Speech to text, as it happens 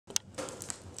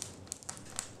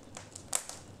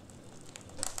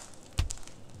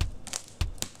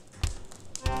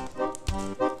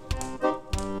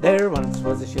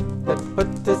was a ship that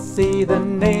put to sea. The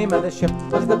name of the ship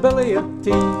was the Billy of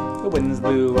Tea. The winds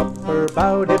blew up her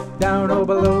bow, dipped down, oh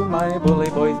below my bully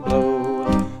boys blow.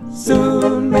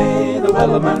 Soon may the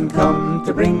Wellerman come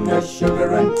to bring us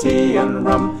sugar and tea and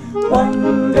rum.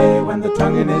 One day when the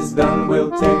tonguing is done,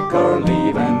 we'll take our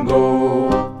leave and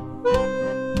go.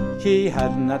 She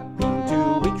had not been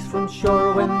 2 weeks from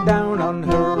shore when down on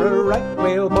her a right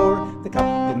whale bore. The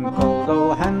captain called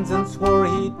all hands and swore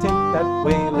he'd take that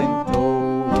whale in tow.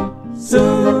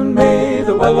 Soon may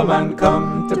the Wellerman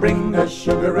come to bring us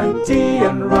sugar and tea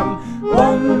and rum.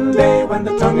 One day when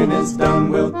the tonguing is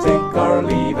done, we'll take our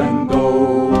leave and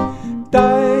go.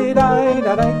 Die, die,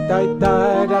 da, die, die,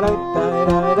 die, da, die,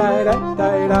 die, die,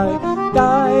 die, die, die,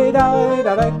 die, die,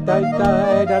 da, die, die,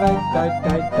 die, da, die,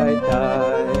 die, die,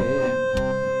 die.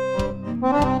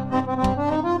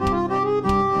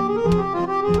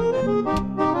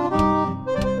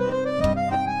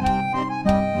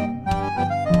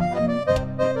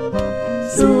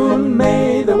 Soon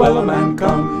may the Wellerman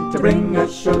come to bring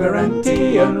us sugar and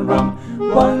tea and rum.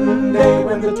 One day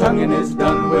when the tonguing is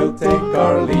done, we'll take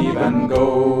our leave and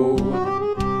go.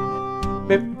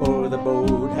 Before the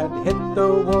boat had hit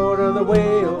the water, the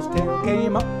whale's tail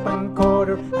came up and caught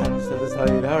her. Hands to the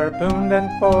side, harpooned and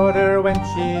fought her when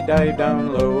she dived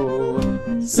down low.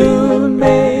 Soon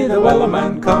may the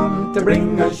Wellerman come to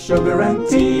bring us sugar and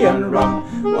tea and rum.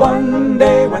 One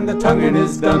day when the tonguing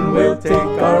is done, we'll take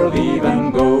our leave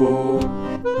and go.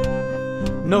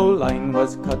 No line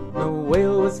was cut, no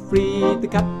whale was freed. The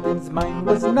captain's mind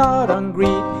was not on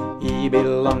greed. He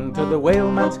belonged to the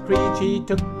whaleman's creed. He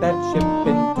took that ship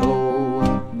in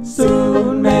tow.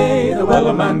 Soon may the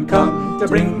Wellerman come to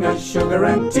bring us sugar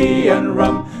and tea and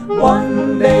rum.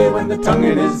 One day when the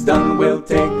tonguing is done, we'll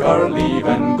take our leave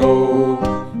and go.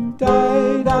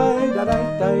 Die, die, da,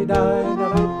 die, die, die,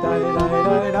 da, die, die,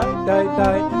 die, die, die,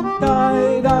 die,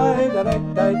 die, die, da, die,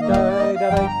 die, die, da,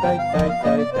 die,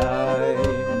 die, die.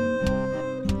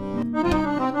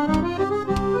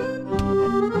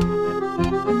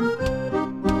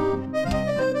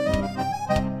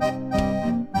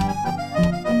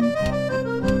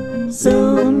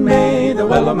 Soon may the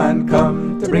Wellerman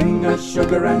come to bring us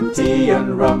sugar and tea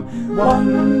and rum.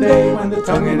 One day when the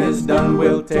tonguing is done,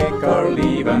 we'll take our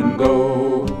leave and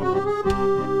go.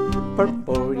 For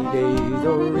 40 days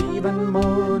or even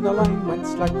more, the line went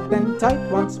slack then tight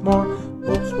once more.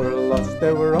 Boats were lost,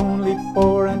 there were only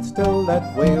 4, and still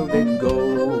that whale did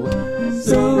go.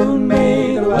 Soon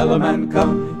may the Wellerman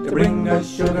come to bring us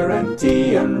sugar and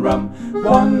tea and rum.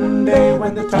 One day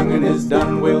when the tonguing is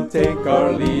done, we'll take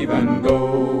our leave and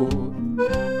go.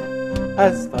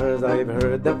 As far as I've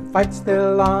heard, the fight's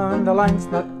still on. The line's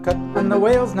not cut and the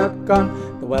whale's not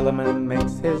gone. The Wellerman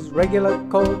makes his regular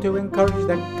call to encourage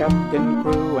the captain,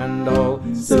 crew and all.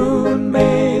 Soon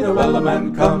may the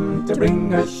Wellerman come to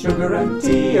bring us sugar and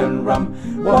tea and rum.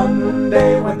 One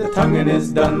day when the tonguing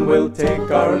is done, we'll take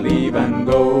our leave and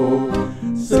go.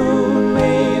 Soon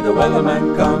may the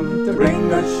Wellerman come to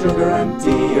bring us sugar and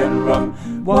tea and rum.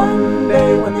 One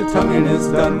day when the tonguing is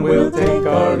done, we'll take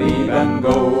our leave and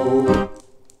go.